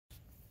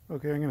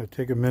Okay, I'm going to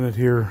take a minute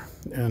here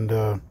and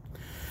go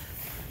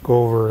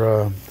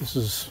over, this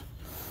is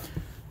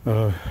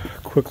a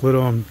quick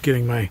little, I'm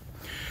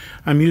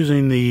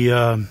using the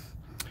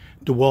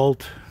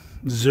Dewalt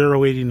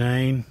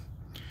DW089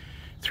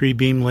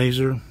 3-beam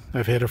laser.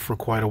 I've had it for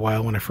quite a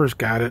while. When I first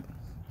got it,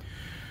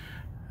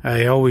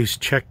 I always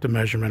checked the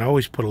measurement, I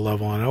always put a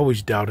level on, I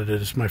always doubted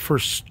it. It's my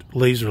first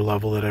laser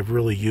level that I've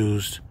really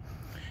used.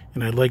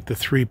 And I like the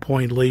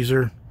 3-point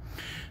laser,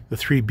 the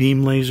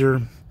 3-beam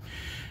laser.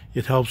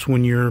 It helps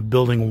when you're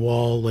building a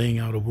wall, laying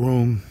out a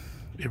room.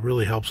 It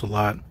really helps a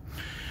lot.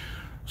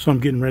 So I'm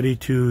getting ready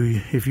to,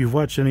 if you've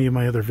watched any of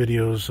my other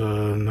videos,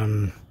 and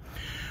I'm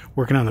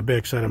working on the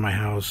back side of my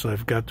house.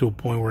 I've got to a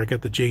point where I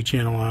got the J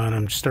channel on.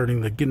 I'm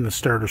starting to get in the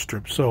starter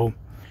strip. So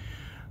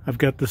I've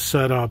got this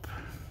set up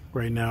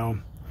right now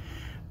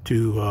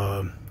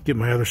to get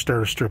my other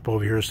starter strip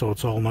over here so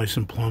it's all nice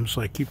and plumb,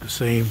 so I keep the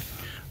same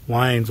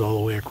lines all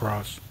the way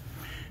across.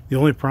 The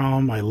only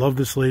problem, I love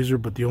this laser,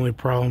 but the only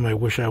problem, I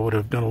wish I would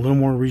have done a little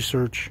more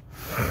research.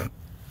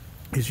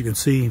 As you can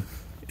see,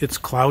 it's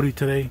cloudy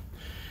today,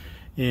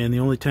 and the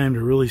only time to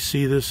really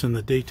see this in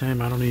the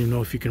daytime, I don't even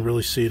know if you can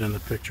really see it in the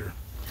picture.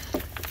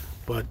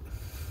 But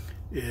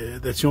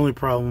that's the only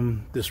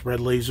problem. This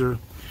red laser,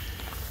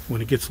 when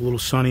it gets a little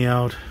sunny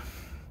out,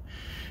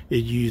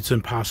 it's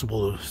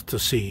impossible to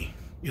see.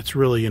 It's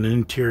really an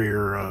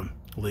interior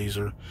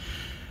laser.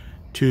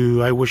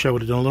 I wish I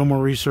would have done a little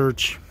more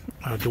research.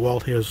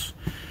 Dewalt has,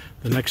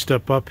 the next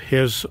step up,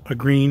 has a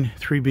green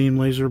 3-beam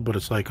laser, but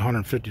it's like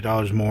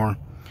 $150 more.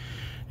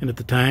 And at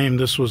the time,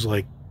 this was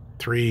like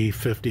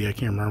 $350. I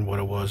can't remember what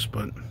it was,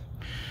 but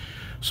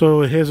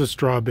so it has its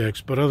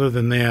drawbacks. But other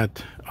than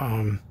that,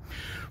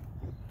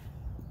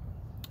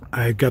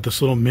 I got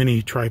this little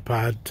mini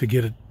tripod to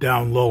get it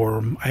down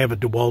lower. I have a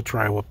Dewalt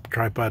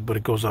tripod, but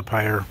it goes up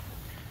higher.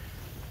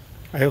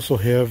 I also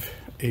have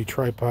a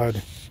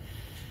tripod,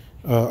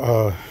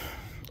 a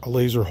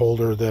laser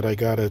holder that I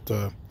got at,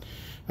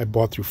 I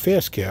bought through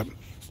FastCap.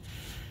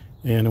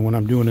 And when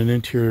I'm doing an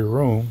interior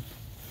room,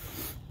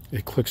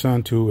 it clicks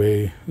onto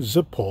a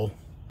zip pull,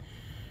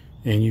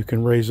 and you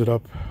can raise it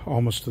up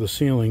almost to the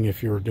ceiling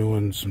if you're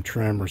doing some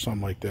trim or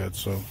something like that.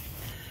 So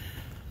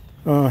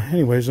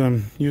anyways,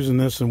 I'm using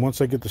this, and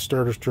once I get the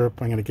starter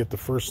strip, I'm going to get the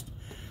first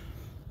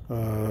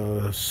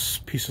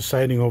piece of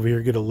siding over here,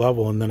 get a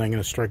level, and then I'm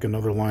going to strike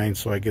another line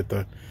so I get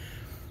the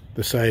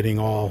siding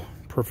all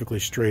perfectly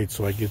straight,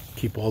 so I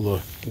keep all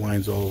the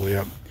lines all the way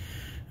up.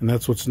 And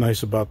that's what's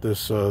nice about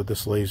this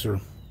this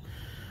laser.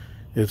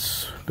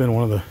 It's been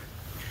one of the,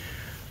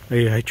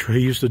 I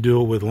used to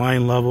do it with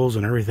line levels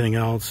and everything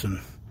else,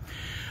 and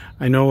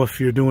I know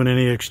if you're doing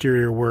any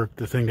exterior work,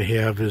 the thing to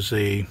have is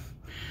a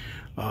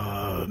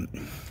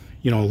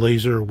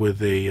laser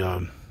with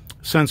a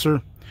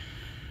sensor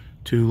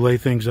to lay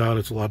things out.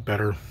 It's a lot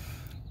better,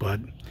 but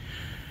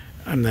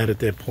I'm not at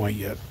that point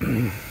yet.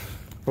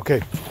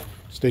 Okay,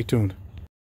 stay tuned.